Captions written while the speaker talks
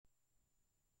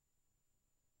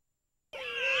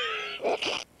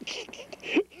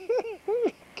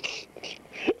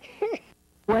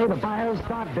Way the buyers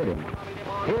start bidding.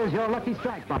 Here's your lucky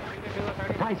strike box.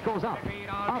 The price goes up,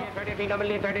 up.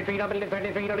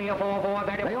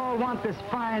 They all want this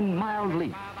fine, mild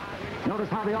leaf. Notice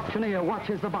how the auctioneer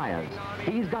watches the buyers.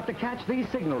 He's got to catch these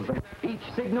signals. Each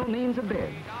signal means a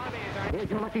bid. Here's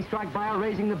your lucky strike buyer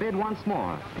raising the bid once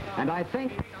more. And I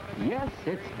think, yes,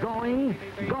 it's going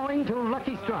to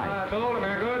Lucky Strike.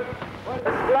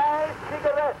 Sly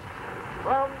Cigarette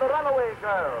from The Runaway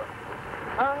Girl,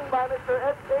 sung by Mr.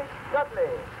 S.H.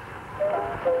 Dudley.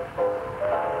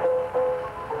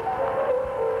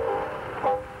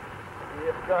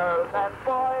 If girls and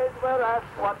boys were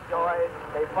asked what joys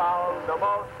they found the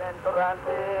most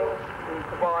entrancing, each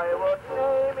boy would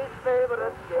name his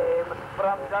favorite game,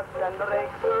 from ducks and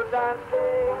drakes to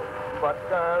dancing. But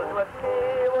girls with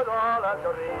me would all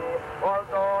agree,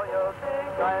 although you'll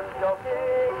think I'm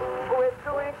joking, with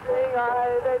twinkling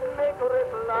eye they'd make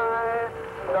reply,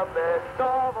 the best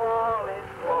of all is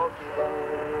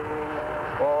smoking.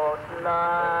 Oh,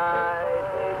 Sly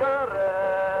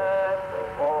Cigarette,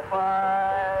 oh,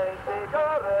 fine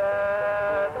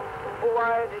cigarette,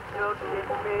 why did you teach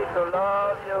me to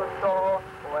love you so,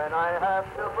 when I have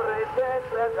to pretend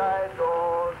that I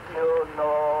don't, you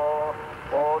know?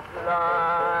 Oh,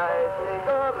 Sly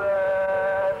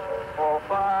Cigarette, oh,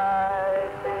 fine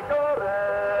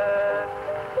cigarette,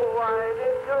 why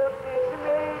did you teach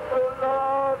me to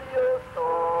love you so,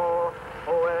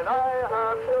 when I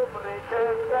have to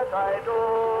pretend that I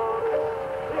don't,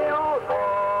 you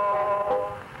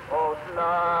know? Oh,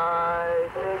 Sly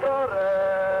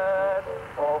Cigarette,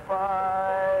 oh,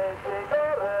 fine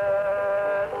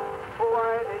cigarette,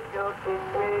 why did you teach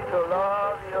me to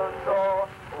love you so,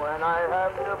 when I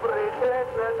have to pretend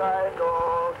that I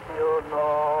don't, you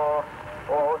know?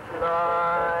 Oh,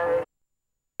 Sly.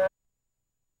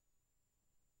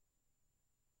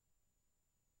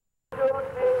 You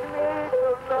teach me to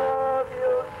love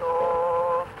you so,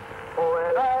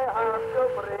 when I have to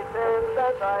pretend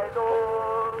that I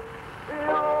don't, you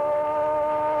know?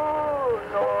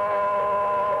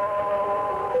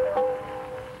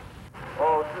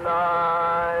 Oh,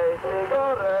 Sly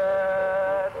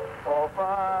Cigarette, oh,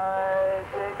 fine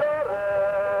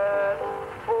cigarette,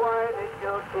 why did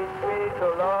you teach me to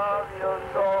love you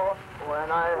so, when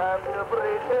I have to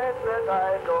pretend that I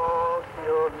don't,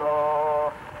 you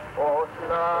know? Oh,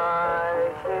 Sly